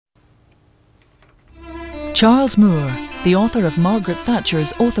Charles Moore, the author of Margaret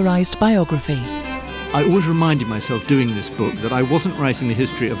Thatcher's authorised biography. I always reminded myself doing this book that I wasn't writing the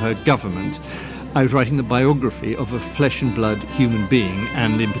history of her government. I was writing the biography of a flesh and blood human being,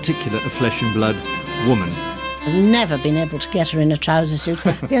 and in particular a flesh and blood woman. I've never been able to get her in a trouser suit.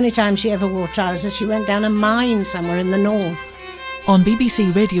 The only time she ever wore trousers, she went down a mine somewhere in the north. On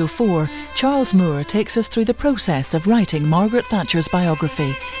BBC Radio 4, Charles Moore takes us through the process of writing Margaret Thatcher's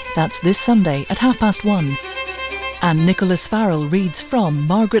biography. That's this Sunday at 1:30. And Nicholas Farrell reads from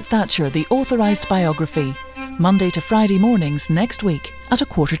Margaret Thatcher, the authorised biography, Monday to Friday mornings next week at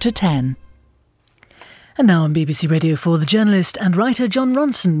 9:45. And now on BBC Radio 4, the journalist and writer Jon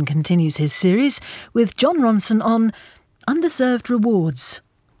Ronson continues his series with Jon Ronson on Undeserved Rewards.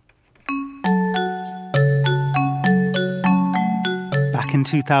 Back in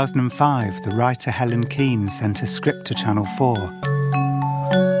 2005, the writer Helen Keane sent a script to Channel 4.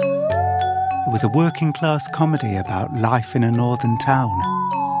 It was a working-class comedy about life in a northern town.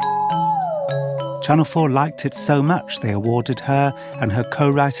 Channel 4 liked it so much they awarded her and her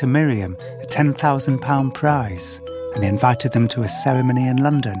co-writer Miriam a £10,000 prize, and they invited them to a ceremony in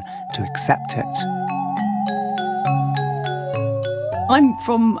London to accept it. I'm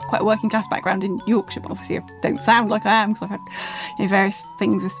from quite a working class background in Yorkshire, but obviously I don't sound like I am because I've had various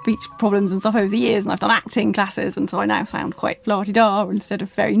things with speech problems and stuff over the years, and I've done acting classes, and so I now sound quite la-di-da instead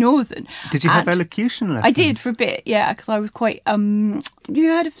of very northern. Did you have elocution lessons? I did for a bit, yeah, because I was quite... have you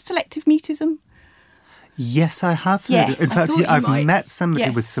heard of selective mutism? Yes, I have. Yes, in fact, I've met somebody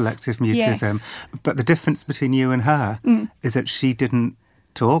Yes. with selective mutism, Yes. but the difference between you and her is that she didn't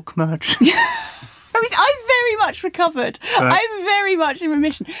talk much. I mean, I've very much recovered. Right. I'm very much in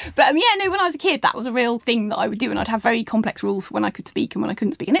remission. But when I was a kid, that was a real thing that I would do, and I'd have very complex rules for when I could speak and when I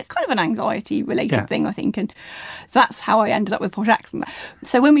couldn't speak. And it's kind of an anxiety-related thing, I think. And so that's how I ended up with posh accent.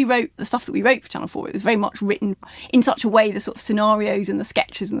 So when we wrote the stuff that we wrote for Channel 4, it was very much written in such a way, the sort of scenarios and the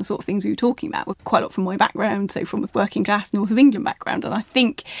sketches and the sort of things we were talking about were quite a lot from my background, so from a working class North of England background. And I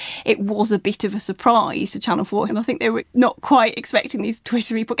think it was a bit of a surprise to Channel 4. And I think they were not quite expecting these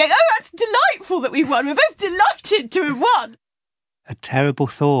Twitter people going, "Oh, that's delightful that we've won. We're both delighted to have won." A terrible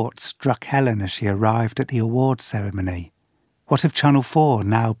thought struck Helen as she arrived at the awards ceremony. What if Channel 4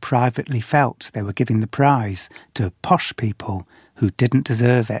 now privately felt they were giving the prize to posh people who didn't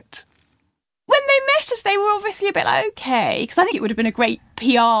deserve it? When they met us, they were obviously a bit like, okay, because I think it would have been a great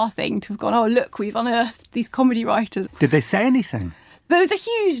PR thing to have gone, oh, look, we've unearthed these comedy writers. Did they say anything? There was a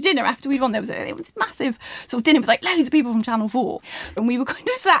huge dinner after we'd won. It was a massive sort of dinner with like loads of people from Channel 4. And we were kind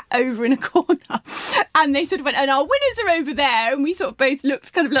of sat over in a corner, and they sort of went, and our winners are over there. And we sort of both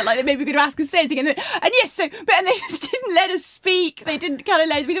looked like they maybe were going to ask us to say anything. And yes, and they just didn't let us speak. They didn't kind of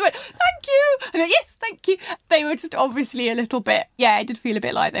let us, we just went, thank you. And they went, yes, thank you. They were just obviously a little bit, I did feel a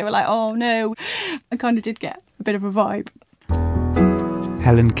bit like they were like, oh no. I kind of did get a bit of a vibe.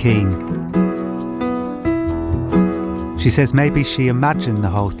 Helen Keane. She says maybe she imagined the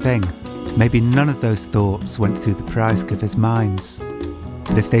whole thing. Maybe none of those thoughts went through the prize givers' minds.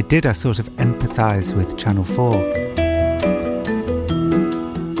 But if they did, I sort of empathise with Channel 4.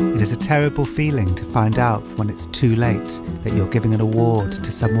 It is a terrible feeling to find out when it's too late that you're giving an award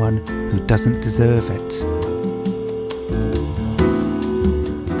to someone who doesn't deserve it.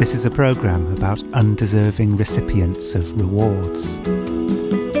 This is a programme about undeserving recipients of rewards.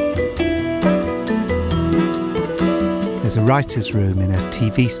 There's a writer's room in a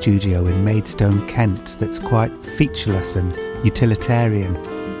TV studio in Maidstone, Kent that's quite featureless and utilitarian.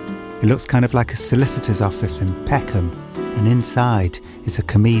 It looks kind of like a solicitor's office in Peckham, and inside is a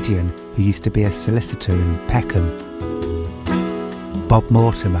comedian who used to be a solicitor in Peckham. Bob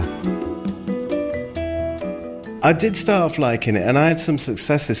Mortimer. I did start off liking it, and I had some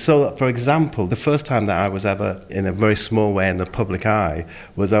successes. So, for example, the first time that I was ever, in a very small way, in the public eye,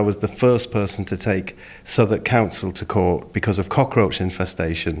 was I was the first person to take Southwark Council to court because of cockroach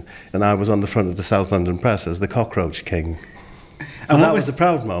infestation, and I was on the front of the South London Press as the cockroach king. So that was a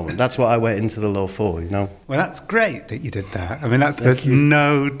proud moment. That's what I went into the law for, Well, that's great that you did that. I mean, there's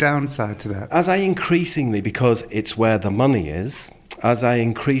no downside to that. As I increasingly, because it's where the money is, as I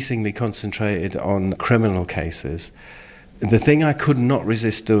increasingly concentrated on criminal cases, the thing I could not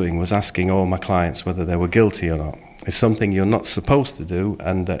resist doing was asking all my clients whether they were guilty or not. It's something you're not supposed to do,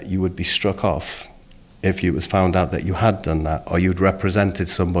 and that you would be struck off if it was found out that you had done that, or you'd represented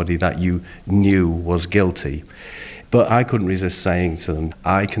somebody that you knew was guilty. But I couldn't resist saying to them,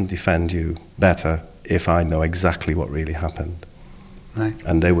 I can defend you better if I know exactly what really happened. Right.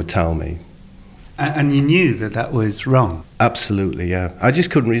 And they would tell me. And you knew that was wrong? Absolutely, yeah. I just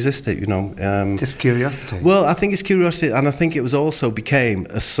couldn't resist it, Just curiosity? Well, I think it's curiosity, and I think it was also became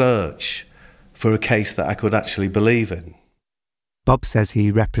a search for a case that I could actually believe in. Bob says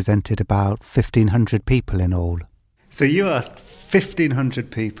he represented about 1,500 people in all. So you asked 1,500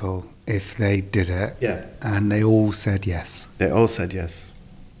 people if they did it, Yeah. and they all said yes. They all said yes.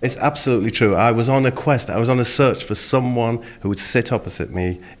 It's absolutely true. I was on a quest, I was on a search for someone who would sit opposite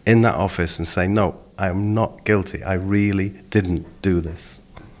me in that office and say, no, I am not guilty. I really didn't do this.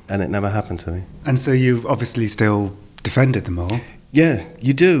 And it never happened to me. And so you obviously still defended them all? Yeah,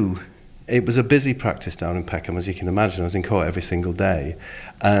 you do. It was a busy practice down in Peckham, as you can imagine. I was in court every single day.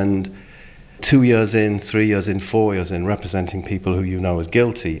 And 2 years in, 3 years in, 4 years in, representing people who you know as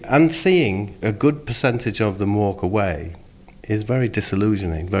guilty and seeing a good percentage of them walk away is very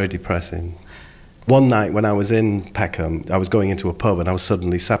disillusioning, very depressing. One night when I was in Peckham, I was going into a pub and I was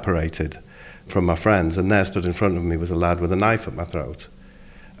suddenly separated from my friends, and there stood in front of me was a lad with a knife at my throat,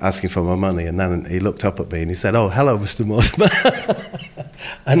 asking for my money, and then he looked up at me and he said, "Oh, hello, Mr. Mortimer."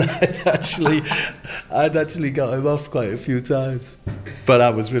 And I'd actually got him off quite a few times. But I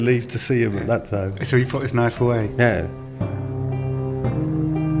was relieved to see him at that time. So he put his knife away? Yeah.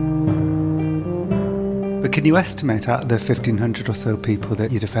 But can you estimate out of the 1,500 or so people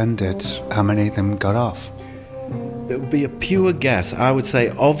that you defended, how many of them got off? It would be a pure guess. I would say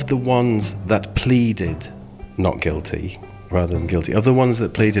of the ones that pleaded not guilty, rather than guilty, of the ones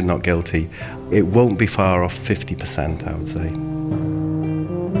that pleaded not guilty, it won't be far off 50%, I would say.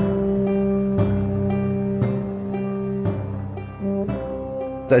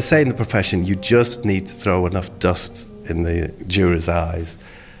 They say in the profession, you just need to throw enough dust in the juror's eyes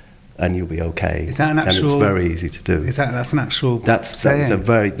and you'll be okay. Is that an actual... And it's very easy to do. That's an actual saying?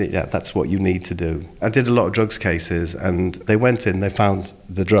 That's what you need to do. I did a lot of drugs cases, and they went in, they found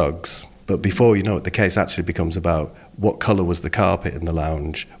the drugs, but before you know it, the case actually becomes about what colour was the carpet in the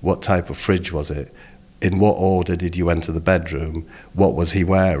lounge, what type of fridge was it, in what order did you enter the bedroom, what was he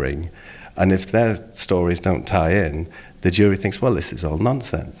wearing, and if their stories don't tie in, the jury thinks, well, this is all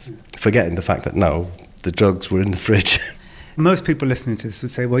nonsense, forgetting the fact that no, the drugs were in the fridge. Most people listening to this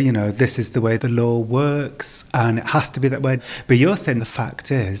would say, well, you know, this is the way the law works and it has to be that way. But you're saying the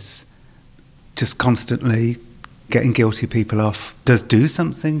fact is just constantly getting guilty people off does do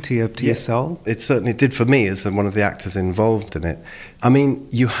something to your soul? It certainly did for me as one of the actors involved in it. I mean,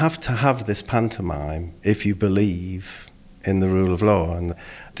 you have to have this pantomime if you believe in the rule of law, and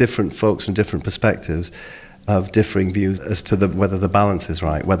different folks from different perspectives have differing views as to whether the balance is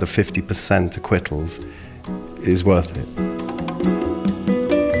right, whether 50% acquittals is worth it.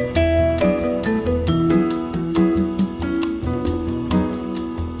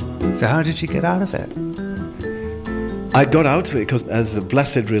 So how did you get out of it? I got out of it because as a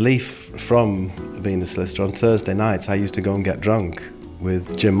blessed relief from being a solicitor, on Thursday nights I used to go and get drunk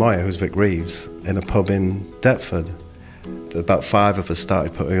with Jim Moyer, who's Vic Reeves, in a pub in Deptford. About 5 of us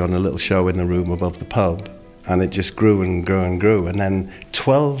started putting on a little show in the room above the pub, and it just grew and grew and grew. And then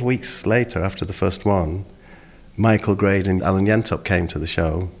 12 weeks later, after the first one, Michael Grade and Alan Yentop came to the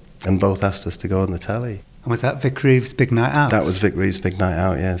show and both asked us to go on the telly. And was that Vic Reeves' big night out? That was Vic Reeves' big night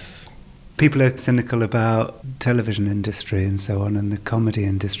out, yes. People are cynical about television industry and so on, and the comedy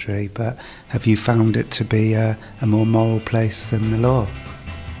industry, but have you found it to be a more moral place than the law?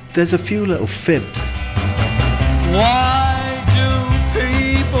 There's a few little fibs. Why do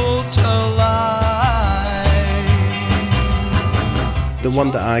people tell lies? The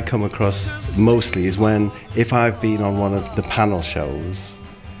one that I come across mostly is when, if I've been on one of the panel shows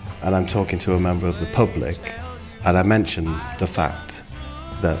and I'm talking to a member of the public and I mention the fact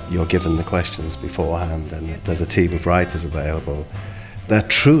that you're given the questions beforehand and there's a team of writers available, they're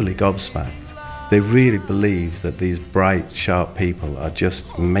truly gobsmacked. They really believe that these bright, sharp people are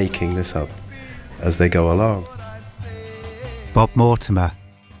just making this up as they go along. Bob Mortimer.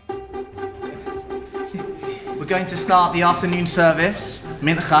 We're going to start the afternoon service,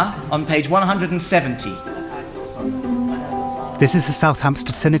 Mincha, on page 170. This is the South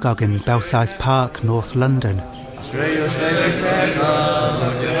Hampstead Synagogue in Belsize Park, North London.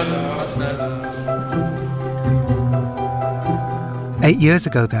 8 years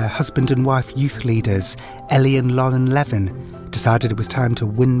ago, their husband and wife youth leaders, Ellie and Lauren Levin, decided it was time to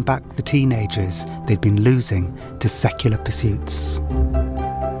win back the teenagers they'd been losing to secular pursuits.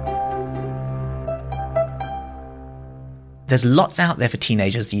 There's lots out there for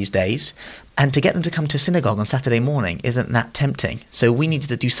teenagers these days, and to get them to come to synagogue on Saturday morning isn't that tempting. So we needed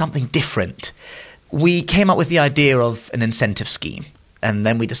to do something different. We came up with the idea of an incentive scheme, and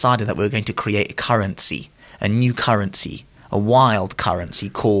then we decided that we were going to create a currency, a new currency, a wild currency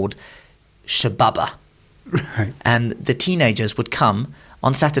called Shababa. Right. And the teenagers would come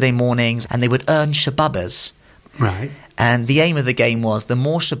on Saturday mornings and they would earn Shababas. Right. And the aim of the game was the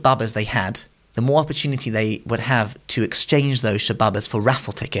more Shababas they had, the more opportunity they would have to exchange those shababas for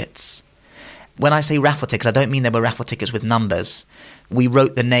raffle tickets. When I say raffle tickets, I don't mean they were raffle tickets with numbers. We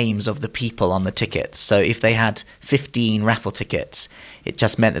wrote the names of the people on the tickets. So if they had 15 raffle tickets, it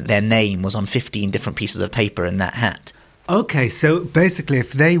just meant that their name was on 15 different pieces of paper in that hat. Okay, so basically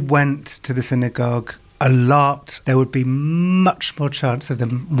if they went to the synagogue a lot, there would be much more chance of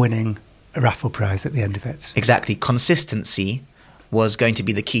them winning a raffle prize at the end of it. Exactly. Consistency was going to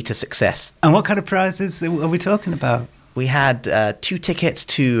be the key to success. And what kind of prizes are we talking about? We had 2 tickets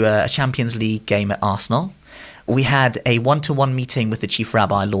to a Champions League game at Arsenal. We had a one-to-one meeting with the Chief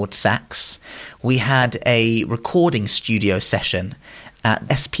Rabbi, Lord Sachs. We had a recording studio session at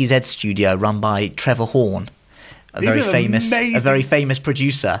SPZ Studio run by Trevor Horn, a very famous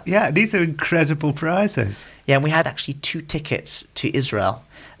producer. Yeah, these are incredible prizes. Yeah, and we had actually 2 tickets to Israel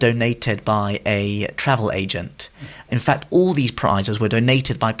donated by a travel agent. In fact, all these prizes were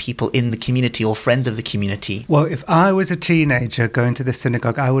donated by people in the community or friends of the community. Well, if I was a teenager going to the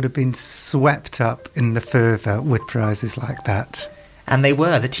synagogue, I would have been swept up in the fervour with prizes like that. And they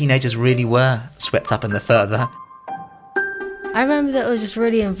were. The teenagers really were swept up in the fervour. I remember that it was just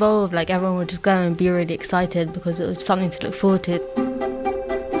really involved, like everyone would just go and be really excited because it was something to look forward to.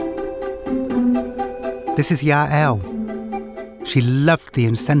 This is Yael. She loved the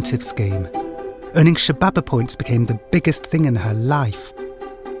incentive scheme. Earning Shababa points became the biggest thing in her life.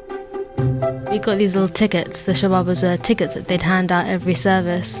 We got these little tickets. The Shababas were tickets that they'd hand out every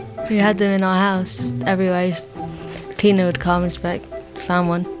service. We had them in our house, just everywhere. Just, cleaner would come and just be like, found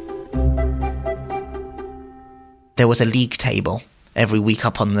one. There was a league table every week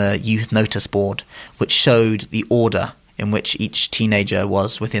up on the youth notice board which showed the order in which each teenager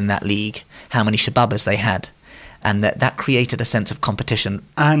was within that league, how many Shababas they had. And that created a sense of competition.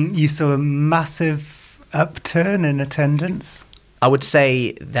 And you saw a massive upturn in attendance? I would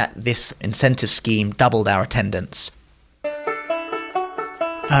say that this incentive scheme doubled our attendance.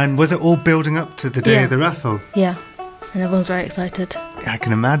 And was it all building up to the day of the raffle? Yeah, and everyone's very excited. I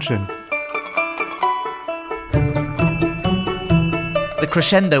can imagine. The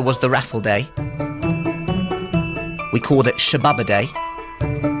crescendo was the raffle day. We called it Shababa Day.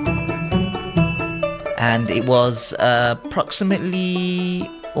 And it was approximately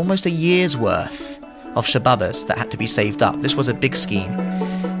almost a year's worth of Shababas that had to be saved up. This was a big scheme.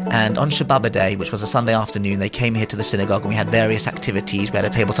 And on Shababa Day, which was a Sunday afternoon, they came here to the synagogue and we had various activities. We had a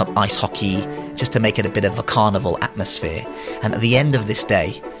tabletop ice hockey, just to make it a bit of a carnival atmosphere. And at the end of this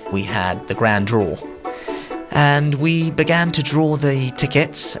day, we had the grand draw. And we began to draw the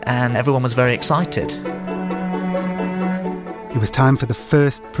tickets and everyone was very excited. It was time for the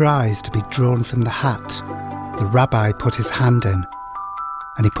first prize to be drawn from the hat. The rabbi put his hand in,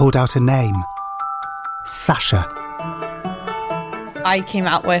 and he pulled out a name. Sasha. I came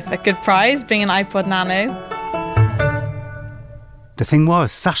out with a good prize, being an iPod Nano. The thing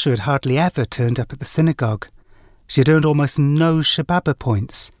was, Sasha had hardly ever turned up at the synagogue. She had earned almost no Shababa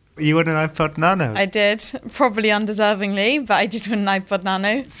points. You won an iPod Nano? I did, probably undeservingly, but I did win an iPod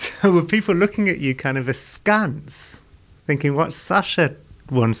Nano. So were people looking at you kind of askance? Thinking, what's Sasha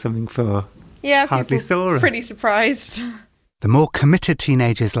won something for? Yeah, hardly saw her. Pretty surprised. The more committed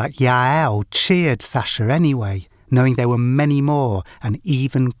teenagers like Yael cheered Sasha anyway, knowing there were many more and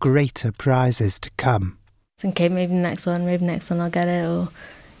even greater prizes to come. Okay, maybe next one I'll get it, or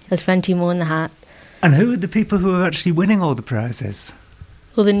there's plenty more in the hat. And who were the people who were actually winning all the prizes?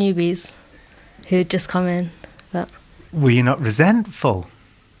 All the newbies who had just come in. But were you not resentful?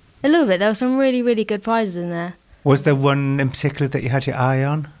 A little bit. There were some really, really good prizes in there. Was there one in particular that you had your eye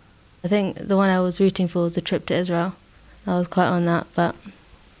on? I think the one I was rooting for was the trip to Israel. I was quite on that, but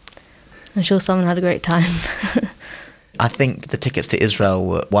I'm sure someone had a great time. I think the tickets to Israel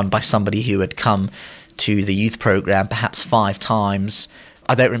were won by somebody who had come to the youth programme perhaps 5 times.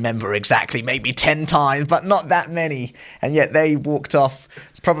 I don't remember exactly, maybe 10 times, but not that many. And yet they walked off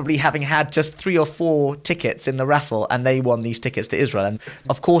probably having had just 3 or 4 tickets in the raffle, and they won these tickets to Israel. And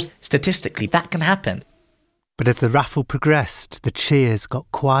of course, statistically, that can happen. But as the raffle progressed, the cheers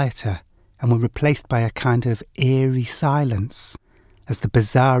got quieter and were replaced by a kind of eerie silence as the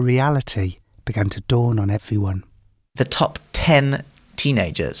bizarre reality began to dawn on everyone. The top 10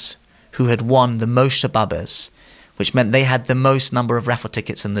 teenagers who had won the most Shababas, which meant they had the most number of raffle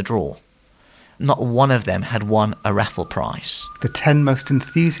tickets in the draw, not one of them had won a raffle prize. The 10 most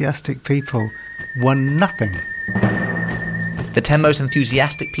enthusiastic people won nothing. The 10 most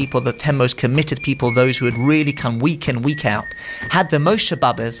enthusiastic people, the 10 most committed people, those who had really come week in, week out, had the most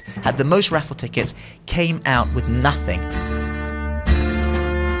Shababas, had the most raffle tickets, came out with nothing.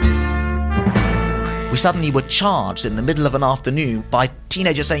 We suddenly were charged in the middle of an afternoon by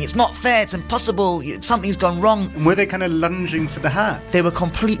teenagers saying, it's not fair, it's impossible, something's gone wrong. And were they kind of lunging for the hat? They were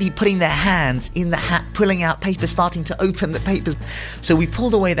completely putting their hands in the hat, pulling out papers, starting to open the papers. So we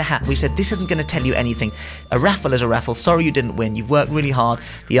pulled away the hat. We said, this isn't going to tell you anything. A raffle is a raffle. Sorry you didn't win. You've worked really hard.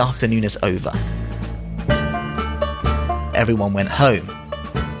 The afternoon is over. Everyone went home.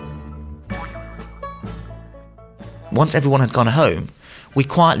 Once everyone had gone home, we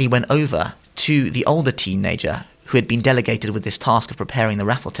quietly went over to the older teenager who had been delegated with this task of preparing the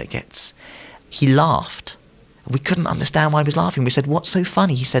raffle tickets. He laughed. We couldn't understand why he was laughing. We said, what's so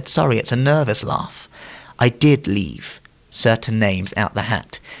funny? He said, sorry, it's a nervous laugh. I did leave certain names out the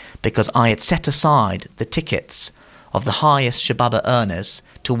hat because I had set aside the tickets of the highest Shababa earners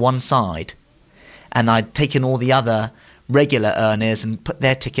to one side, and I'd taken all the other regular earners and put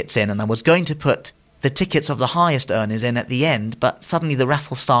their tickets in, and I was going to put the tickets of the highest earners in at the end, but suddenly the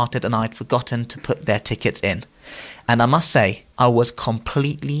raffle started and I'd forgotten to put their tickets in. And I must say, I was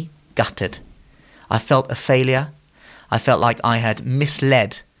completely gutted. I felt a failure. I felt like I had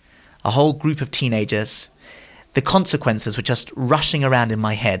misled a whole group of teenagers. The consequences were just rushing around in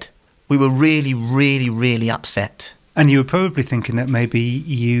my head. We were really, really, really upset. And you were probably thinking that maybe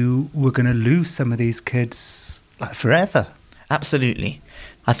you were going to lose some of these kids like forever. Absolutely.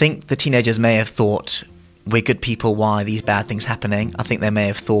 I think the teenagers may have thought, we're good people, why are these bad things happening? I think they may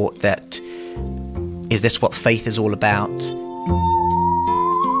have thought that, is this what faith is all about?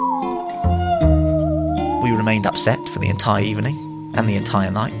 We remained upset for the entire evening and the entire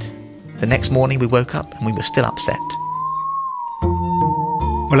night. The next morning we woke up and we were still upset.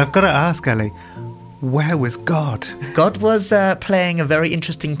 Well, I've got to ask, Ellie, where was God? God was playing a very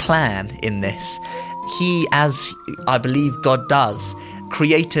interesting plan in this. He, as I believe God does,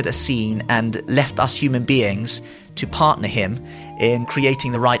 created a scene and left us human beings to partner him in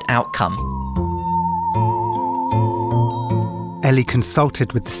creating the right outcome. Ellie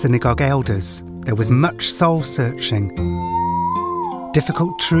consulted with the synagogue elders. There was much soul-searching.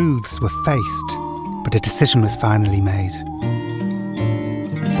 Difficult truths were faced, but a decision was finally made.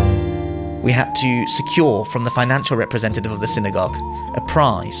 We had to secure from the financial representative of the synagogue a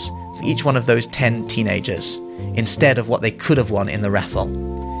prize for each one of those 10 teenagers instead of what they could have won in the raffle.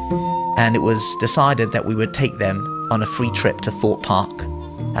 And it was decided that we would take them on a free trip to Thorpe Park,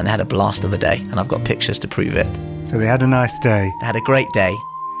 and they had a blast of a day, and I've got pictures to prove it. So they had a nice day. They had a great day.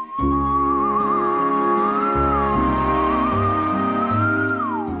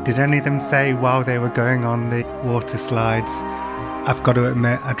 Did any of them say while they were going on the water slides, I've got to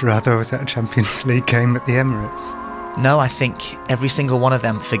admit, I'd rather I was at a Champions League game at the Emirates? No, I think every single one of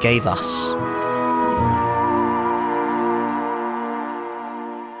them forgave us.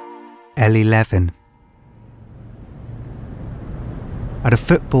 Ellie Levin. At a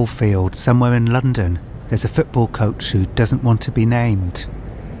football field somewhere in London, there's a football coach who doesn't want to be named.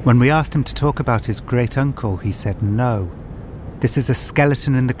 When we asked him to talk about his great-uncle, he said no. This is a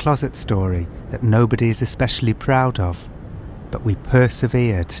skeleton in the closet story that nobody is especially proud of. But we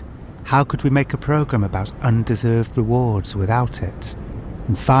persevered. How could we make a programme about undeserved rewards without it?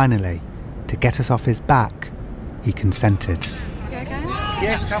 And finally, to get us off his back, he consented.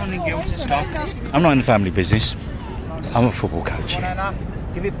 Yes, come on in, Gil. I'm not in the family business. I'm a football coach here.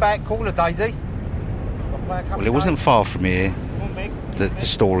 Give it back, call her, Daisy. Well, it wasn't far from here that the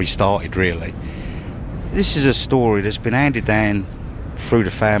story started, really. This is a story that's been handed down through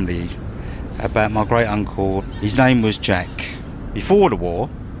the family about my great-uncle. His name was Jack. Before the war,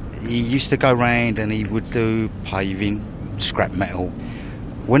 he used to go round and he would do paving, scrap metal.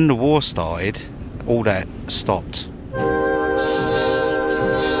 When the war started, all that stopped.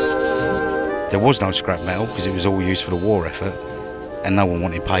 There was no scrap metal because it was all used for the war effort, and no one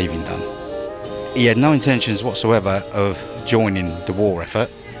wanted paving done. He had no intentions whatsoever of joining the war effort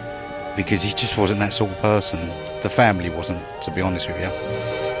because he just wasn't that sort of person. The family wasn't, to be honest with you.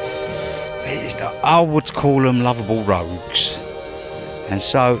 I would call them lovable rogues. And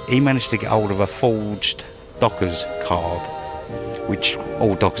so he managed to get hold of a forged Dockers card, which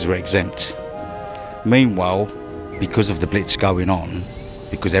all Dockers were exempt. Meanwhile, because of the Blitz going on,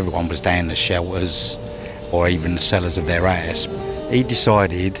 because everyone was down the shelters or even the cellars of their house, he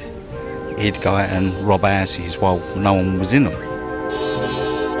decided he'd go out and rob houses while no one was in them.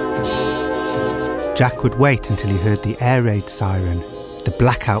 Jack would wait until he heard the air raid siren. The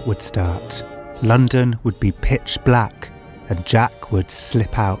blackout would start. London would be pitch black, and Jack would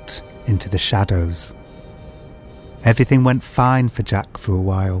slip out into the shadows. Everything went fine for Jack for a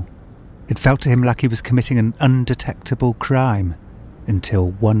while. It felt to him like he was committing an undetectable crime, until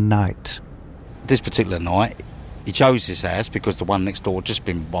one night. This particular night, he chose this house because the one next door had just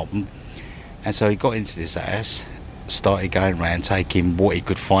been bombed. And so he got into this house, started going around taking what he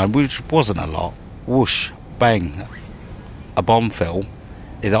could find, which wasn't a lot. Whoosh, bang, a bomb fell.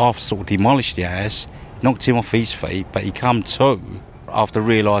 It half sort of demolished the house, knocked him off his feet, but he come to after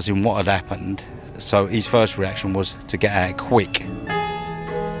realising what had happened. So his first reaction was to get out quick.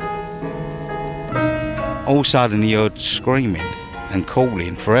 All of a sudden he heard screaming and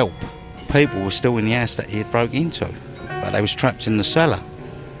calling for help. People were still in the house that he had broke into, but they was trapped in the cellar.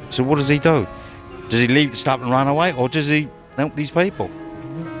 So what does he do? Does he leave the stuff and run away, or does he help these people?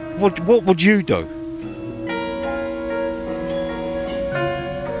 What would you do?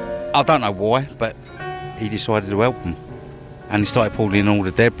 I don't know why, but he decided to help them. And he started pulling all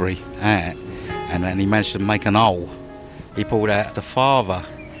the debris out, and then he managed to make an hole. He pulled out the father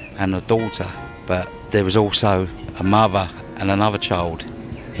and the daughter, but there was also a mother and another child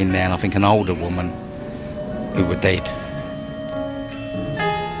in there, and I think an older woman who were dead.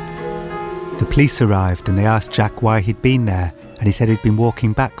 The police arrived and they asked Jack why he'd been there, and he said he'd been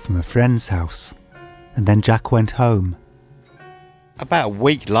walking back from a friend's house. And then Jack went home. About a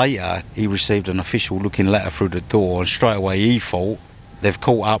week later, he received an official-looking letter through the door, and straight away he thought they've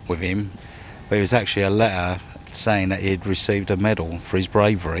caught up with him. But it was actually a letter saying that he'd received a medal for his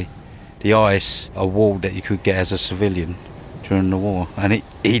bravery, the highest award that you could get as a civilian during the war, and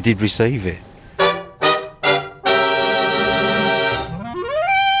he did receive it.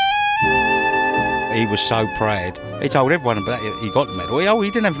 He was so proud. He told everyone about it. He got the medal.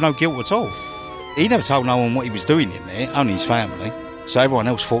 He didn't have no guilt at all. He never told no one what he was doing in there, only his family. So everyone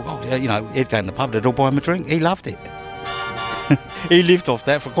else thought, he'd go in the pub, they'd all buy him a drink. He loved it. He lived off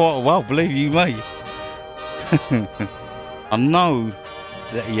that for quite a while, believe you me. I know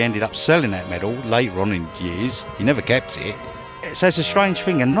that he ended up selling that medal later on in years. He never kept it. So it's a strange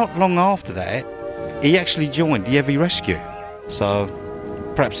thing, and not long after that, he actually joined the Heavy Rescue. So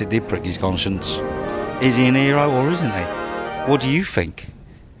perhaps it did prick his conscience. Is he an hero or isn't he? What do you think?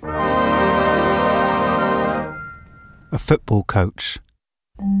 A football coach.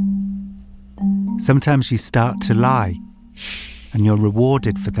 Sometimes you start to lie, and you're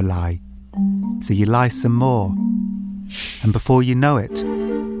rewarded for the lie. So you lie some more, and before you know it,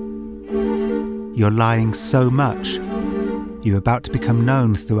 you're lying so much, you're about to become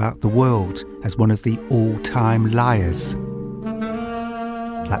known throughout the world as one of the all-time liars.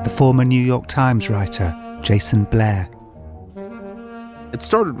 Like the former New York Times writer, Jason Blair. It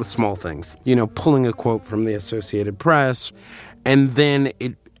started with small things, pulling a quote from the Associated Press, and then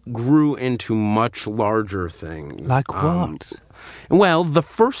it grew into much larger things. Like what? Well, the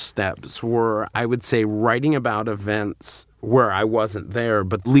first steps were, I would say, writing about events where I wasn't there,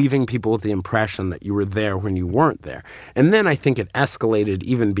 but leaving people with the impression that you were there when you weren't there. And then I think it escalated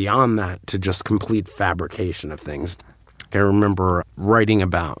even beyond that to just complete fabrication of things. I remember writing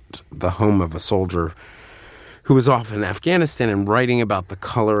about the home of a soldier who was off in Afghanistan and writing about the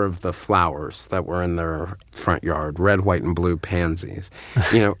color of the flowers that were in their front yard, red, white, and blue pansies.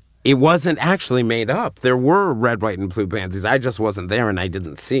 It wasn't actually made up. There were red, white, and blue pansies. I just wasn't there and I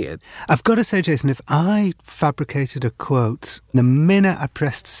didn't see it. I've got to say, Jason, if I fabricated a quote, the minute I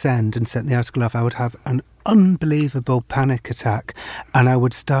pressed send and sent the article off, I would have an unbelievable panic attack, and I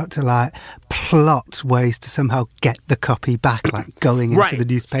would start to plot ways to somehow get the copy back, like going into the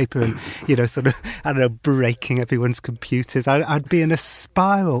newspaper and, breaking everyone's computers. I'd be in a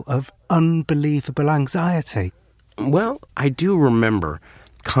spiral of unbelievable anxiety. Well, I do remember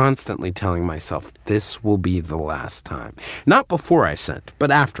constantly telling myself, this will be the last time. Not before I sent,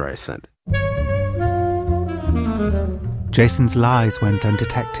 but after I sent. Jason's lies went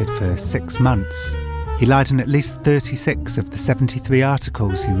undetected for 6 months. He lied in at least 36 of the 73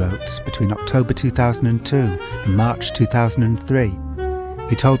 articles he wrote between October 2002 and March 2003.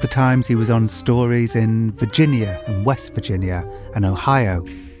 He told the Times he was on stories in Virginia and West Virginia and Ohio.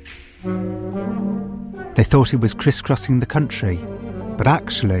 They thought he was crisscrossing the country, but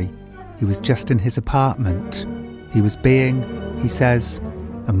actually, he was just in his apartment. He was being, he says,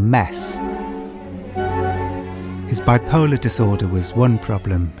 a mess. His bipolar disorder was one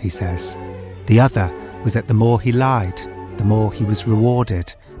problem, he says. The other was that the more he lied, the more he was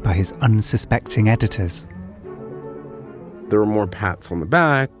rewarded by his unsuspecting editors. There were more pats on the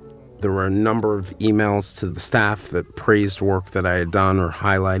back. There were a number of emails to the staff that praised work that I had done or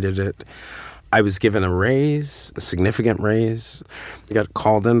highlighted it. I was given a raise, a significant raise. I got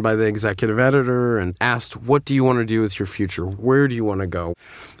called in by the executive editor and asked, what do you want to do with your future? Where do you want to go?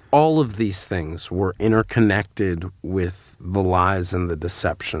 All of these things were interconnected with the lies and the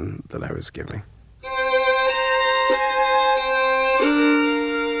deception that I was giving.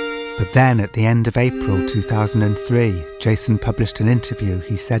 But then, at the end of April 2003, Jason published an interview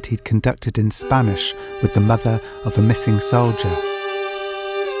he said he'd conducted in Spanish with the mother of a missing soldier.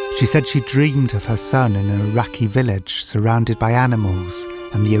 She said she dreamed of her son in an Iraqi village surrounded by animals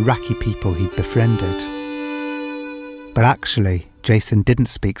and the Iraqi people he'd befriended. But actually, Jason didn't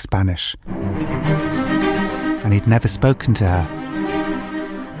speak Spanish, and he'd never spoken to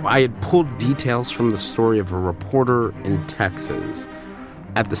her. I had pulled details from the story of a reporter in Texas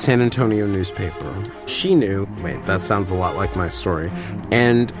at the San Antonio newspaper. She knew, wait, that sounds a lot like my story,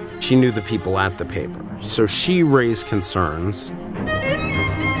 and she knew the people at the paper. So she raised concerns.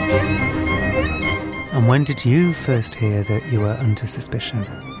 And when did you first hear that you were under suspicion?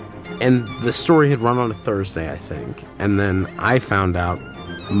 And the story had run on a Thursday, I think. And then I found out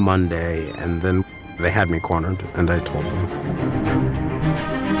Monday, and then they had me cornered, and I told them.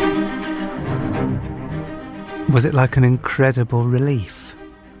 Was it like an incredible relief?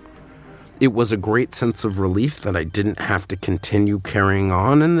 It was a great sense of relief that I didn't have to continue carrying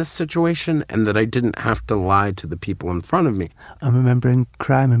on in this situation and that I didn't have to lie to the people in front of me. I'm remembering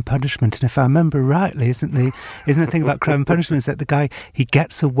Crime and Punishment, and if I remember rightly, isn't the thing about Crime and Punishment is that the guy, he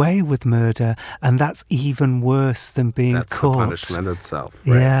gets away with murder, and that's even worse than being That's caught. That's the punishment itself.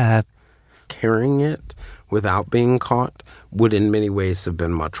 Right? Yeah. Carrying it without being caught would in many ways have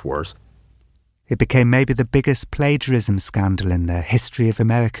been much worse. It became maybe the biggest plagiarism scandal in the history of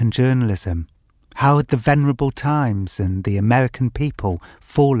American journalism. How had the venerable Times and the American people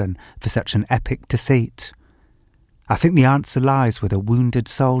fallen for such an epic deceit? I think the answer lies with a wounded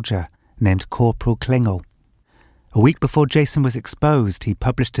soldier named Corporal Klingel. A week before Jason was exposed, he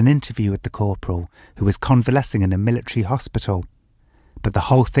published an interview with the corporal, who was convalescing in a military hospital. But the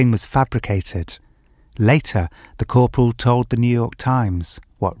whole thing was fabricated. Later, the corporal told the New York Times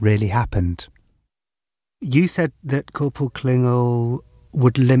what really happened. You said that Corporal Klingel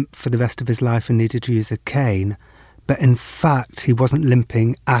would limp for the rest of his life and needed to use a cane, but in fact he wasn't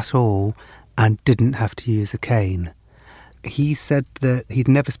limping at all and didn't have to use a cane. He said that he'd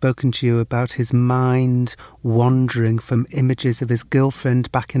never spoken to you about his mind wandering from images of his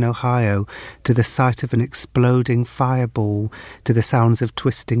girlfriend back in Ohio to the sight of an exploding fireball to the sounds of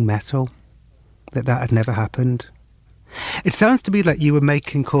twisting metal, that had never happened. It sounds to me like you were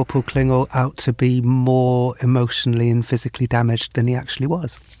making Corporal Klingel out to be more emotionally and physically damaged than he actually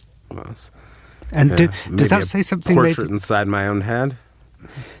was. And does that say something? Portrait inside my own head.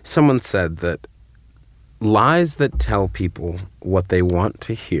 Someone said that lies that tell people what they want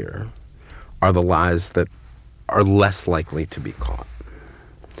to hear are the lies that are less likely to be caught.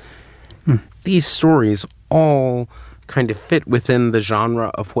 These stories all kind of fit within the genre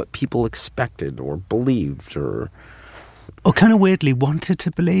of what people expected or believed or kind of weirdly wanted to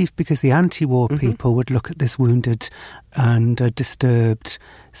believe, because the anti-war people would look at this wounded and disturbed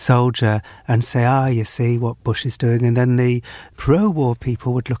soldier and say, you see what Bush is doing. And then the pro-war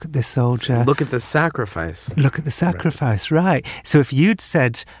people would look at this soldier. Look at the sacrifice. Look at the sacrifice, right. So if you'd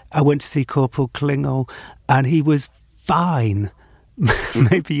said, I went to see Corporal Klingel and he was fine,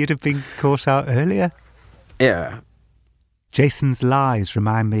 maybe you'd have been caught out earlier. Yeah. Jason's lies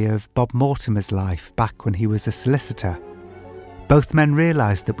remind me of Bob Mortimer's life back when he was a solicitor. Both men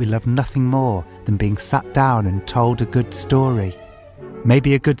realised that we love nothing more than being sat down and told a good story.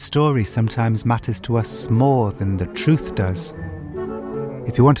 Maybe a good story sometimes matters to us more than the truth does.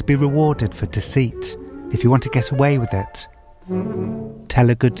 If you want to be rewarded for deceit, if you want to get away with it, tell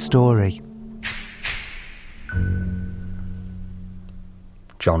a good story.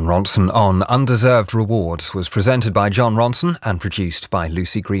 Jon Ronson on Undeserved Rewards was presented by Jon Ronson and produced by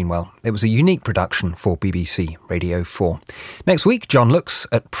Lucy Greenwell. It was a unique production for BBC Radio 4. Next week, Jon looks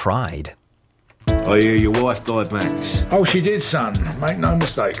at pride. I hear your wife died, Max. Oh, she did, son. Make no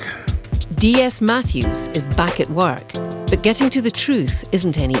mistake. D.S. Matthews is back at work, but getting to the truth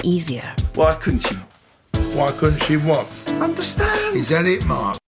isn't any easier. Why couldn't she? Why couldn't she what? Understand. Is that it, Mark?